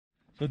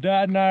So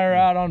Dad and I are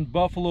out on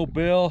Buffalo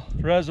Bill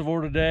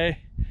Reservoir today.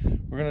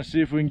 We're gonna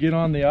see if we can get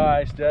on the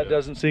ice. Dad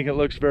doesn't think it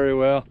looks very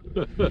well.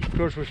 Of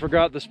course, we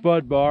forgot the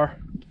spud bar.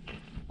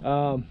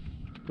 But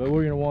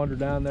we're gonna wander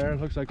down there.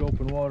 It looks like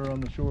open water on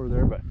the shore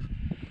there, but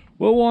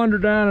we'll wander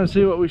down and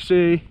see what we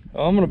see.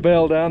 I'm gonna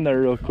bail down there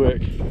real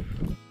quick.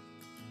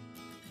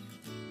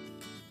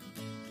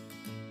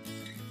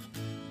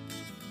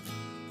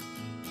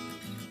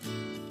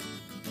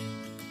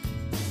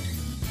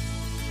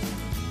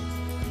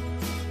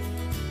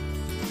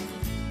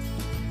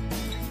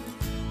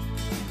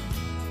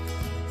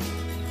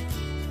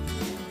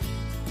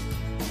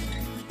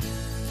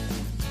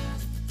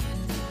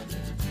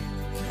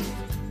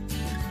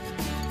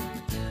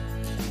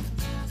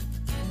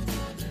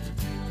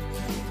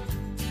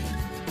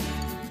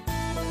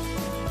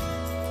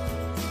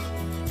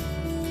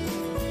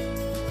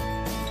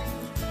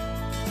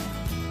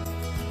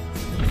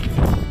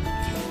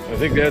 I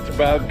think that's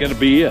about gonna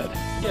be it.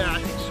 Yeah,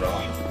 I think so.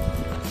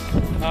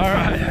 All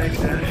right, thanks,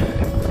 Dad.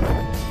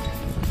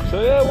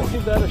 So yeah, we'll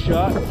give that a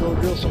shot. Go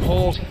drill some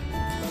holes.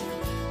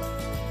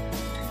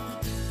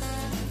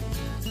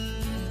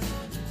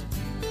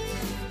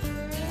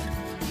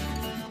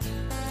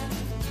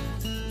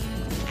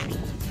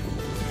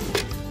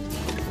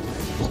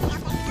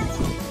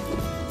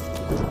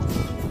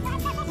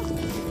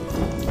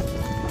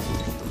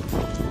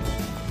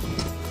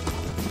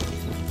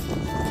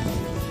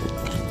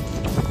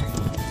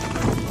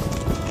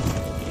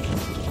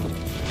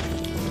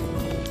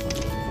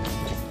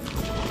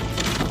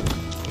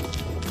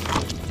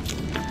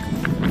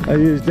 I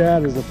use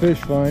Dad as a fish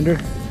finder.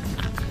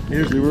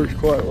 Usually works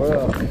quite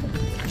well.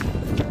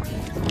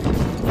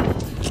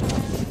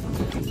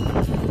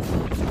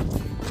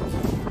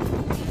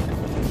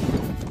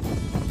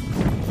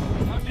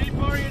 How deep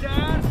are you,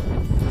 Dad?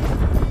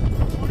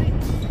 20?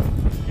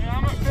 Yeah,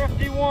 I'm at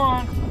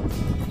 51.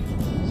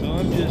 So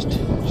I'm just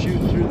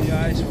shooting through the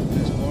ice with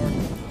this bar.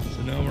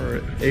 So now we're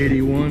at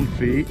 81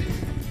 feet.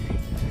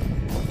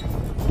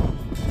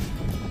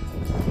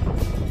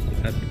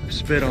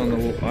 Spit on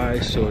the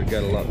ice so it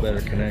got a lot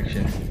better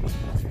connection.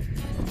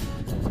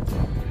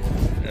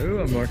 Oh,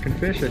 I'm marking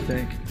fish, I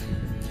think.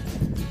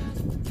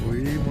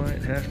 We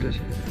might have to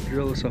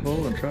drill us a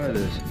hole and try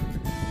this.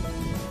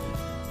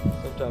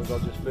 Sometimes I'll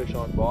just fish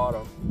on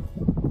bottom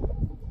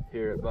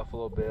here at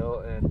Buffalo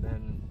Bill, and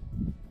then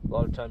a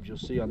lot of times you'll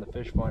see on the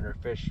fish finder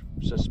fish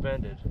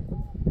suspended,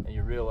 and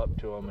you reel up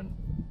to them and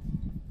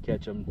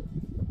catch them.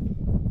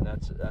 And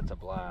that's a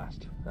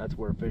blast. That's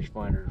where fish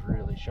finders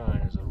really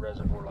shine, is a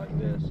reservoir like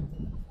this,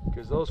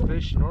 because those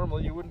fish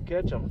normally you wouldn't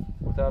catch them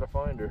without a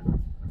finder.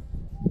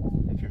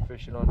 If you're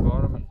fishing on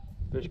bottom and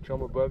fish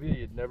come above you,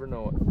 you'd never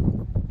know it.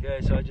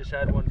 Okay, so I just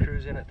had one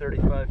cruise in at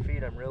 35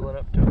 feet. I'm reeling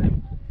up to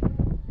him.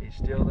 He's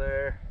still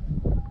there.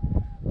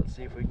 Let's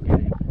see if we can get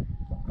him.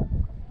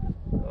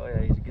 Oh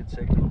yeah, he's a good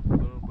signal.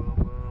 Boom, boom,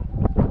 boom.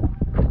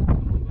 Come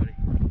on, buddy.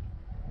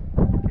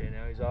 Okay,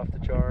 now he's off the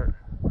chart.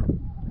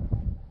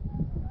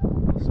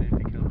 See if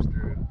he comes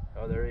through.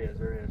 Oh, there he is,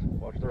 there he is.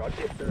 Watch the rod.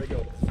 There we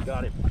go.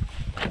 Got him.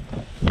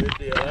 Good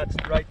deal. That's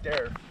right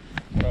there.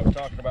 What I was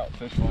talking about with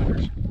fish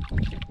finders.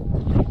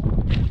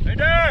 Hey,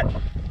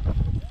 Dad!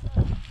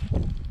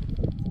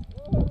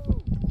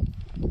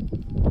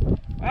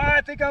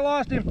 I think I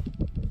lost him.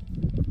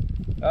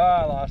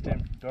 I lost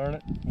him. Darn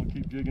it. We'll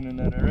keep jigging in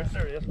that area.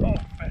 There he is. Oh,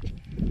 fetch.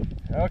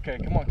 Okay,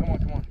 come on, come on,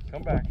 come on.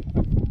 Come back.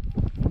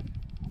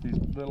 These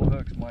little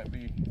hooks might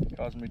be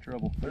causing me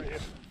trouble. There he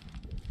is.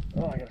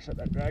 Oh, I gotta set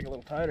that drag a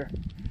little tighter.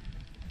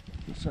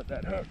 Just set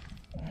that hook.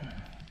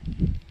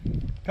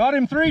 Caught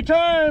him 3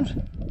 times.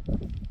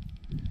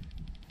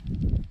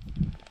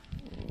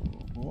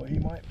 Oh boy, he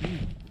might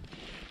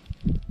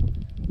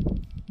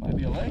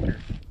be a laker.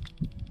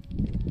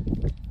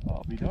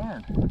 I'll be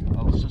darned.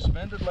 A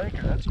suspended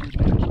laker, that's good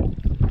news.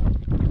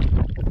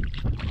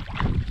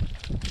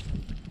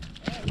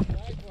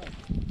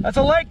 That's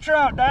a lake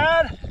trout,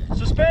 Dad.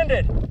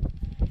 Suspended.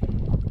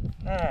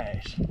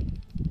 Nice.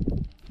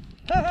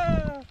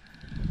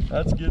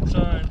 That's a good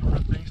sign for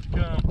things to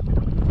come.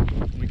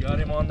 We got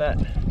him on that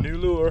new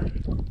lure.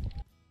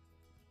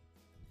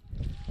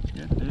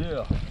 Good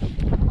deal.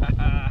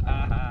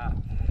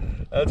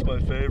 That's my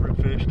favorite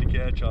fish to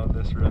catch on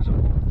this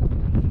reservoir.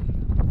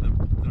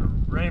 The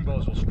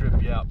rainbows will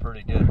strip you out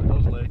pretty good, but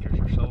those lakers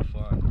are so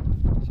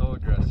fun, so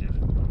aggressive.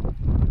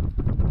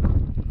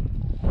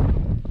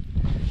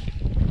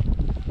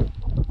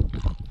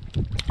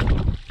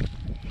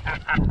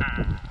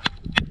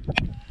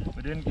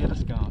 We didn't get a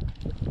skunk.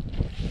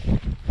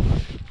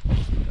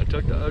 I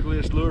took the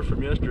ugliest lure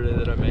from yesterday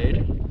that I made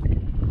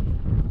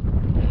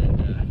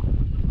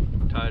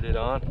and tied it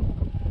on.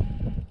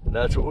 And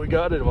that's what we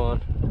got him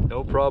on.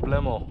 No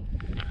problemo.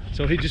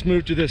 So he just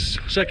moved to this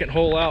second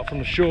hole out from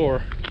the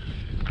shore.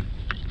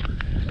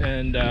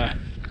 And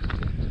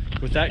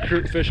with that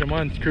fish of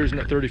mine cruising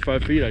at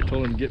 35 feet, I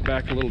told him to get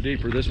back a little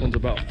deeper. This one's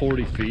about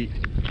 40 feet.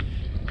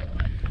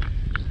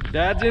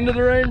 Dad's into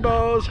the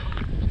rainbows.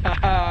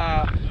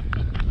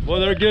 Well,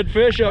 they're good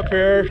fish up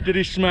here. Did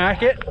he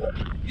smack it?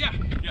 Yeah.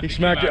 He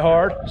smacked it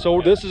hard.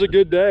 So this is a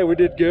good day. We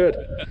did good.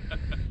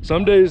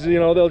 Some days, you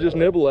know, they'll just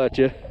nibble at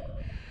you.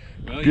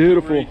 Well,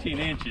 beautiful. 18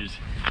 inches.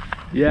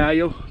 Yeah,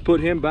 you'll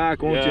put him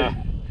back, won't you?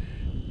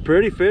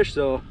 Pretty fish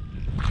though.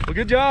 Well,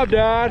 good job,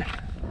 Dad.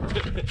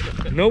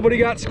 Nobody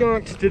got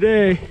skunked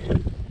today.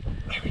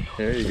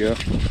 There you go.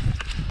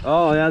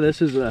 Oh yeah,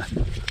 this is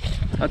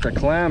that's a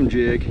clam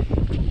jig.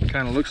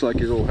 Kind of looks like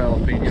your old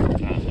jalapeno.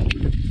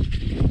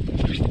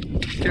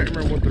 Can't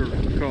remember what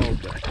they're called,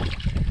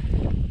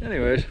 but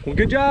anyways, well,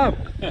 good job.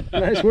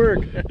 Nice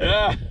work.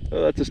 Yeah.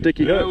 Oh, that's a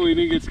sticky hook. We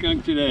didn't get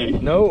skunked today.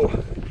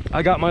 No,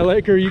 I got my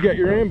Laker, you got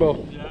your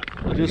rainbow. Yeah.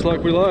 Just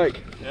like we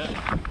like.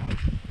 Yeah.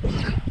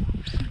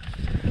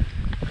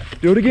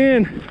 Do it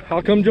again.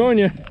 I'll come join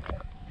you.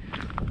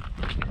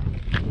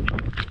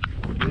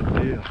 Good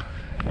deal.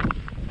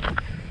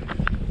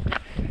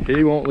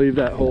 He won't leave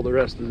that hole the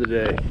rest of the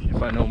day,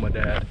 if I know my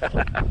dad.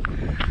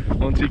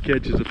 Once he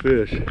catches a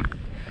fish,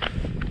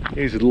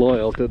 he's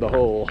loyal to the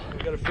hole.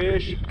 We got a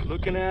fish,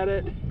 looking at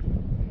it.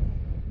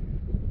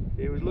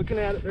 He was looking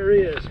at it, there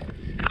he is.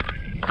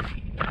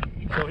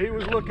 So he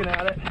was looking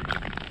at it.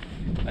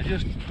 I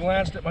just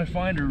glanced at my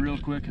finder real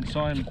quick and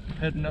saw him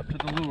heading up to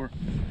the lure.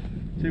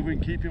 See if we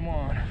can keep him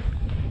on.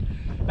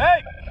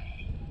 Hey!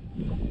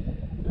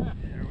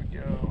 There we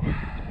go.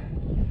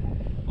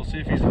 We'll see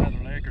if he's another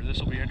laker. This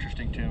will be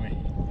interesting to me.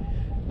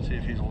 See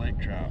if he's a lake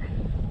trout.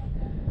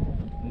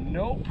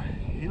 Nope.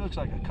 He looks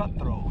like a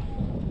cutthroat.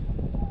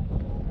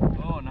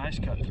 Oh, nice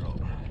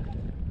cutthroat.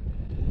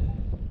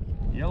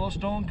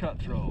 Yellowstone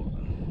cutthroat.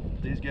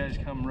 These guys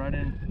come right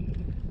in.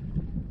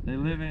 They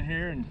live in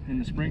here, and in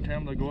the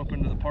springtime they'll go up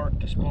into the park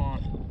to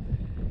spawn.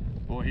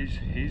 Boy,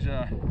 he's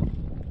not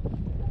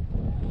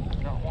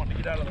wanting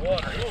to get out of the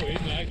water. Oh,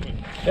 he's a nice one.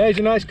 Yeah, he's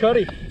a nice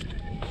cutty.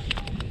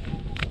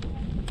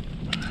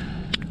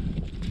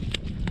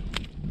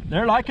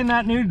 They're liking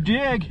that new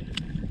jig.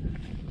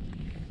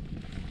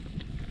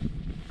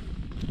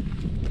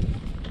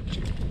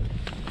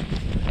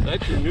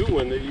 That's your new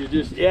one that you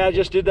just... Yeah, I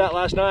just did that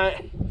last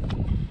night.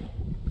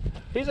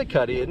 He's a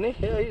cutty, isn't he?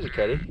 Yeah, he's a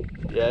cutty.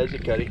 Yeah, he's a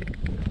cutty.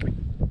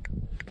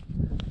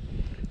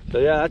 So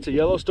yeah, that's a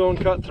Yellowstone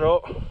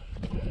cutthroat.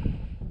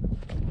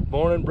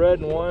 Born and bred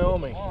in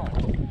Wyoming.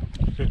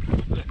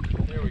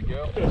 There we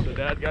go. So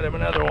Dad got him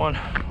another one.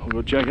 We'll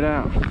go check it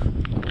out.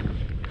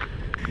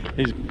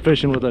 He's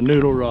fishing with a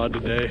noodle rod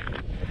today.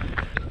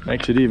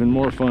 Makes it even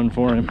more fun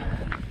for him.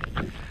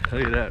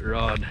 Look at that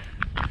rod.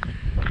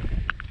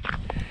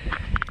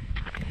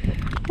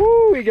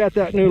 Woo, we got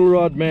that noodle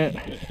rod, man.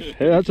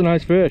 Hey, that's a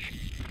nice fish.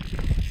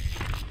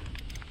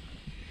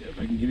 If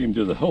I can get him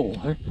to the hole,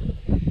 huh?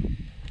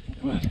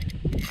 Come on.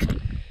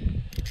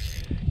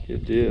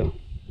 Good deal.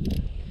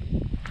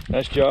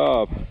 Nice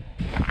job.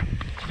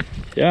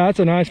 Yeah, that's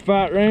a nice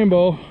fat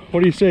rainbow.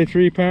 What do you say,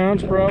 3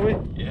 pounds probably?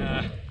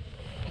 Yeah.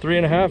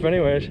 3.5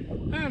 anyways.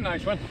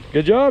 Nice one.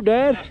 Good job,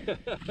 Dad.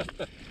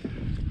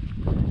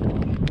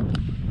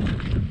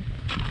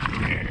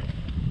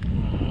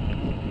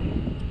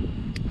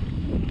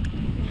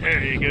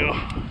 There you go.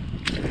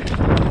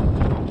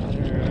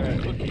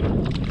 Alright.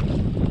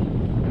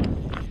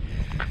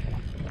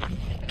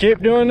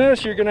 Keep doing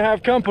this, you're gonna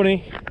have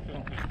company.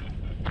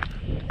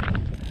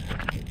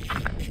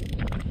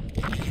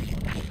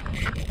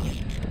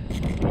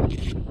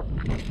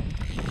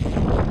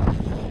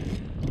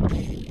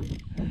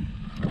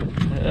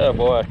 Yeah,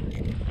 boy.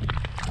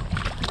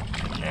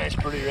 Nice,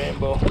 pretty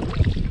rainbow.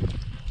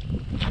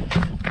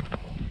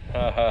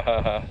 Ha ha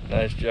ha ha.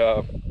 Nice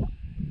job.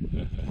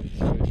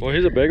 Well,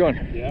 he's a big one.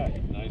 Yeah,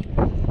 nice.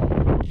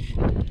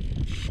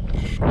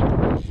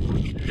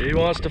 He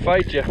wants to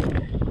fight you.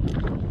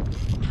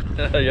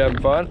 You having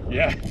fun?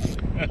 Yeah.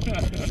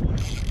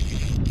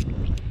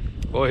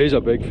 Boy, he's a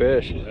big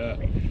fish. Yeah.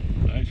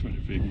 Nice one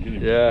if you can get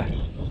him. Yeah.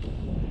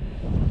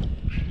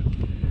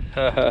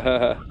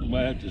 You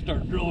might have to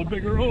start drilling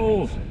bigger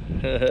holes.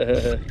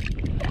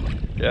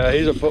 Yeah,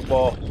 he's a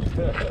football.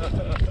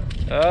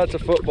 That's a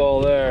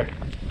football there.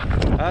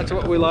 That's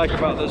what we like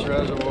about this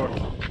reservoir.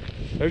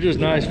 They're just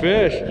nice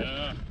fish.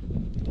 Yeah.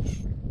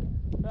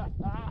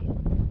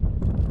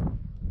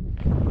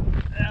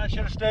 Yeah, I should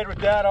have stayed with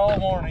Dad all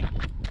morning.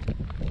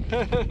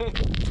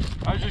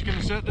 I was just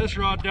gonna set this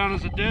rod down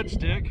as a dead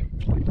stick.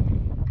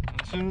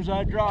 As soon as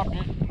I dropped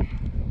it,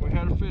 we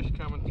had a fish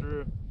coming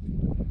through.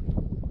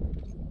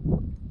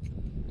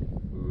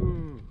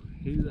 Ooh,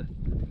 I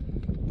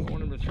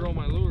want him to throw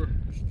my lure.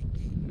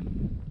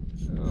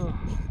 Oh.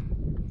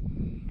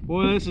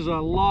 Boy, this is a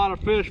lot of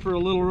fish for a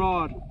little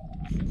rod.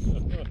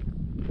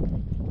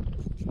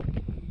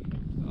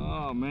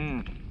 Oh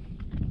man.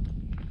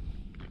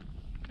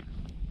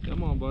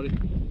 Come on, buddy.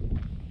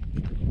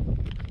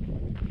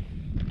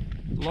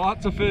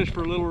 Lots of fish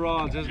for little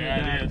rods, isn't it,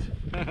 Dad? It is.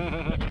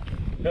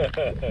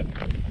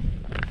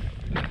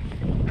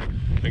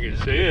 I can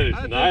see it.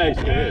 It's nice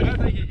fish. I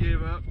think he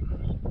gave up.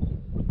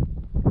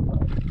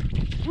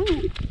 Woo!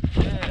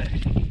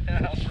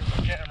 Yeah. I'll show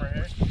the camera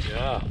here.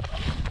 Yeah.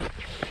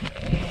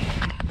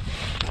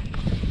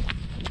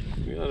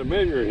 We gotta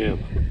measure him.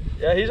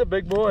 Yeah, he's a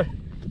big boy.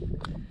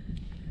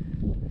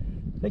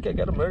 think I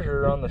got a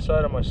measure on the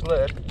side of my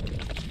sled.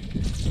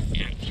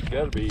 It's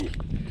gotta be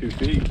 2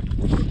 feet.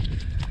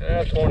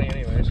 Yeah, 20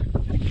 anyways.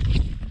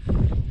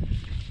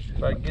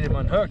 If I can get him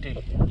unhooked, he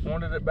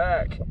wanted it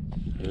back.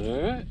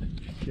 Alright.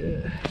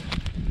 Yeah.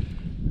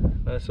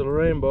 Nice little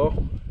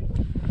rainbow.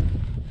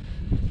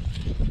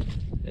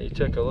 He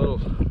took a little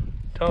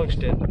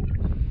tungsten.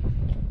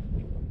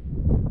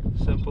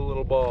 Simple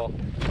little ball.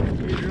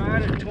 He's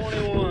right at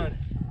 21.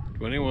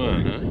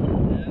 21, huh?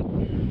 Yeah.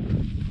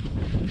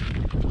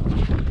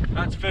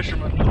 That's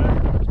fisherman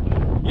there.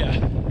 Yeah.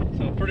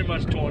 So pretty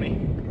much 20.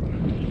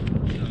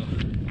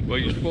 Well,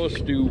 you're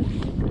supposed to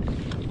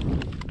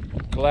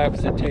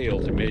collapse the tail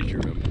to measure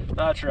them.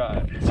 That's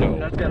right. So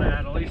that's gotta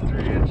add at least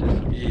 3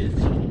 inches. Yes.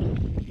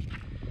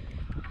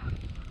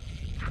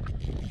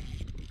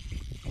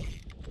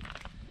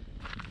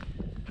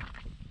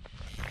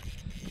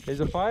 He's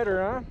a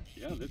fighter, huh?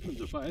 Yeah, this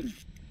one's a fighter.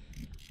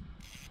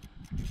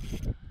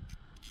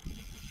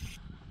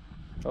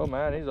 Oh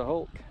man, he's a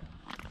Hulk.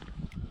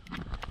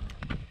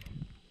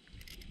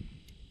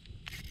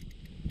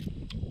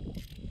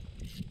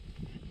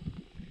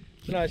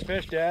 It's a nice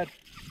fish, Dad.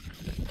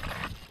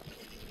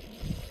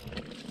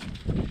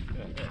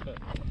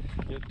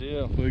 Good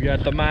deal. We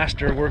got the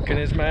master working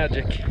his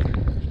magic.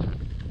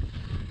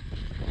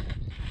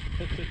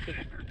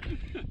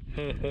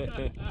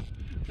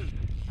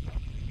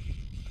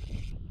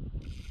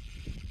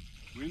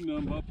 Wind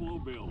on Buffalo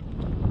Bill.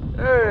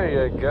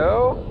 There you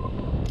go,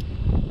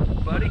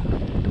 buddy.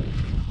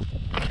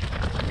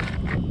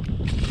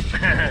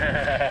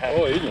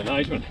 Oh, he's a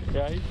nice one.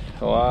 Yeah,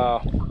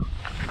 wow.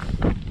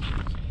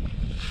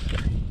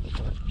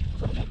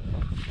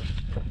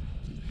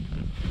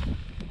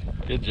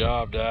 Good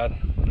job, Dad.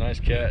 Nice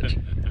catch.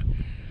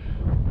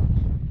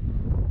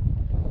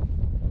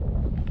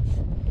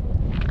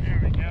 There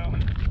we go.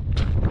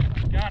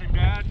 Got him,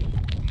 Dad.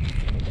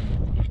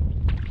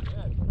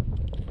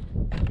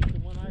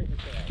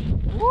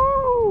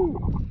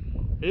 Woo!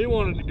 He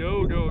wanted to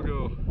go.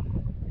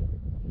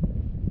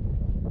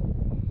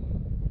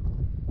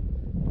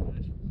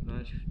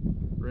 Nice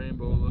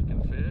rainbow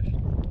looking fish.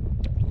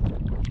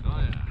 Oh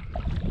yeah.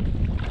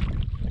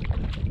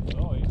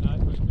 Oh, he's a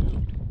nice one too.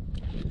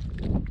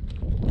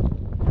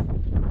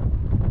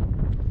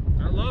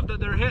 I love that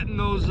they're hitting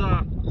those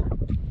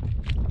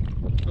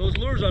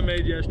lures I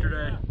made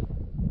yesterday.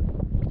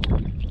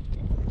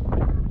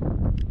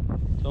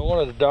 So I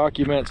wanted to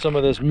document some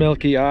of this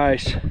milky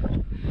ice.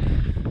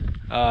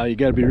 You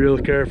got to be real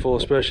careful,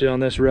 especially on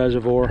this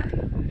reservoir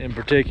in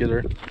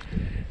particular.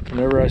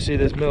 Whenever I see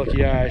this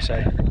milky ice,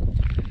 I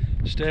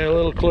stay a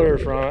little clear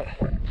from it.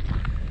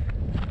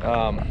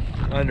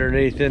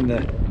 Underneath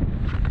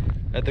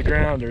at the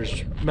ground,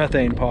 there's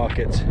methane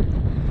pockets.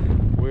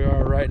 We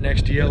are right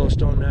next to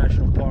Yellowstone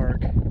National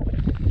Park,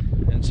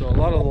 and so a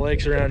lot of the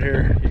lakes around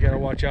here, you got to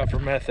watch out for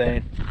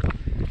methane.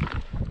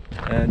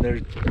 And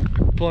there's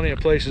plenty of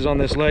places on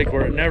this lake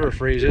where it never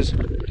freezes,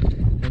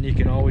 and you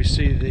can always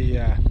see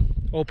the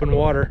open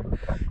water.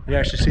 You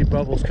actually see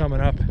bubbles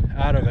coming up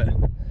out of it.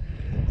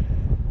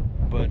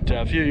 But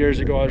a few years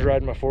ago I was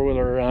riding my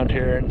four-wheeler around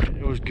here, and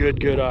it was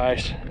good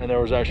ice, and there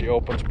was actually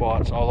open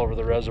spots all over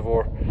the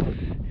reservoir.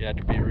 You had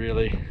to be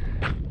really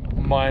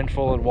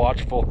mindful and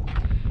watchful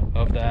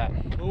of that.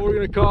 Well, we're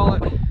gonna call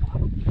it.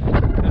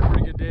 Had a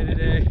pretty good day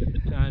today,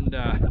 and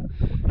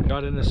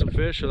got into some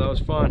fish, so that was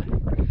fun.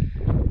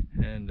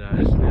 And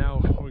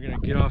now we're gonna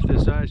get off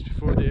this ice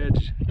before the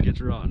edge gets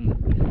rotten.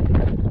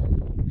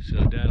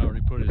 So Dad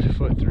already put his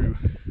foot through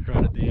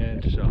right at the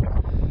end, so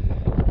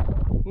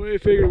we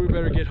figured we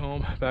better get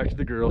home, back to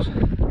the girls.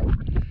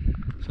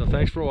 So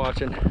thanks for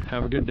watching.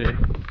 Have a good day.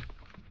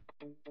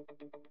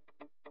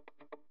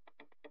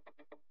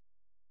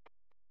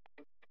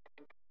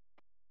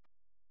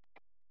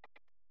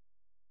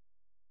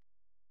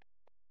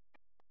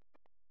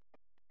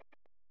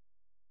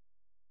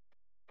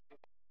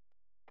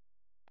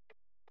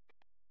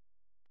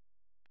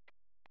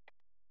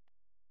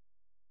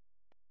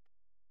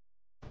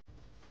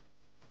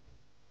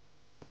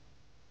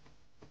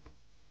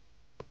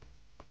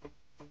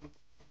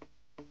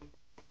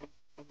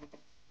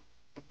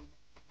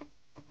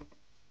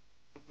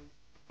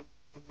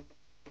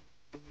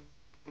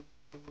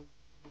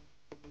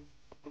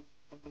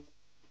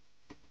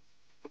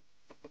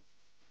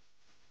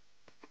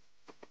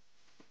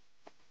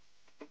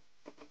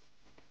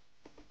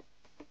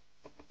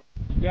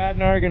 Dad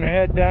and I are going to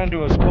head down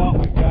to a spot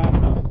we've got.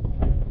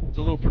 It's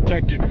a little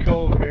protected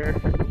cove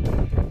here,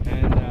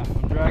 and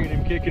I'm dragging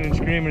him kicking and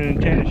screaming in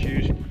tennis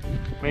shoes.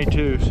 Me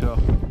too, so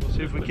we'll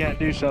see if we can't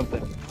do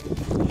something.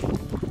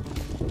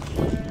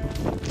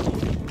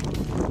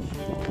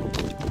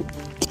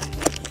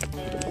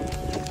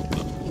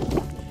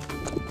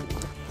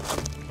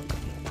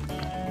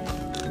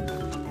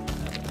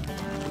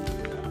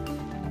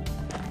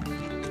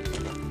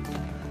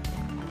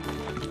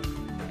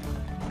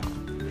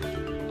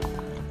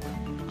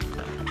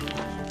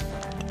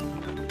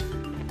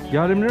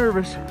 Got him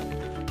nervous.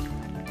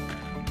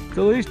 It's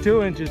at least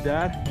 2 inches,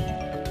 Dad.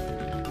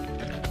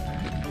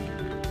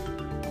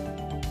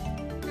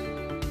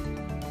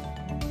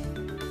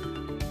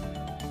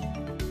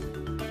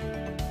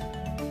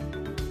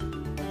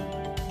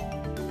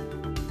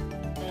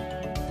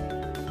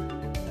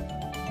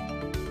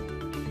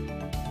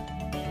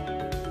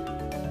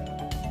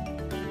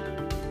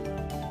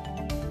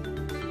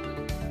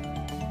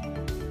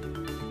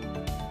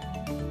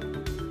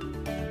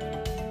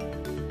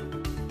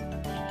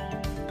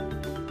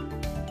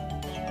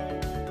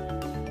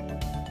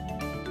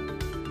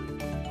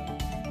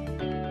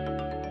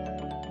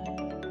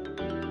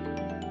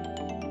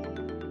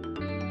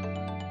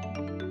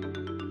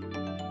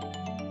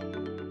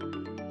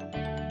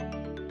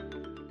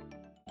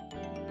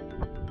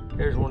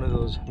 There's one of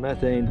those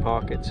methane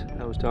pockets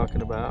I was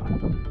talking about.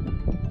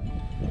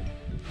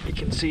 You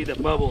can see the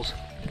bubbles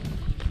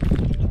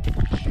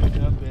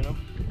shooting up in them.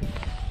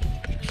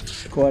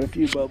 Quite a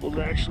few bubbles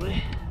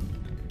actually.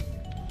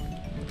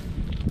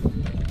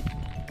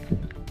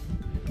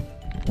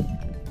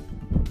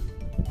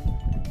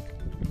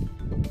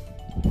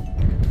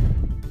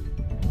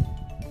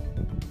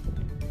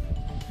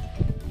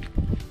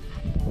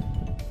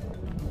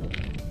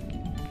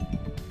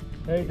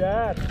 Hey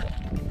Dad,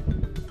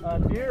 a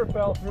deer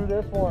fell through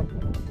this one.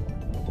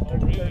 Oh,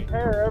 really? There's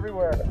hair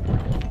everywhere.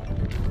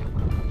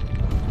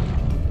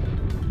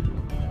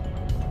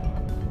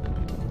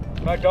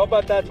 Mike, I'll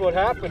bet that's what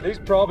happened. These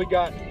probably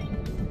got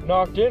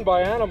knocked in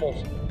by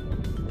animals.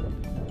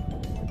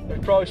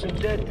 There's probably some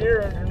dead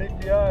deer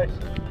underneath the ice.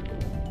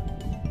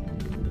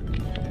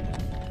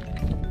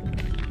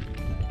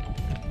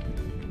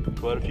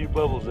 Quite a few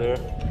bubbles there.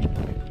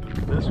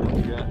 This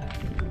one's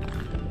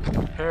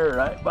got hair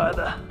right by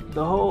the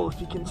hole, if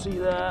you can see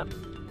that.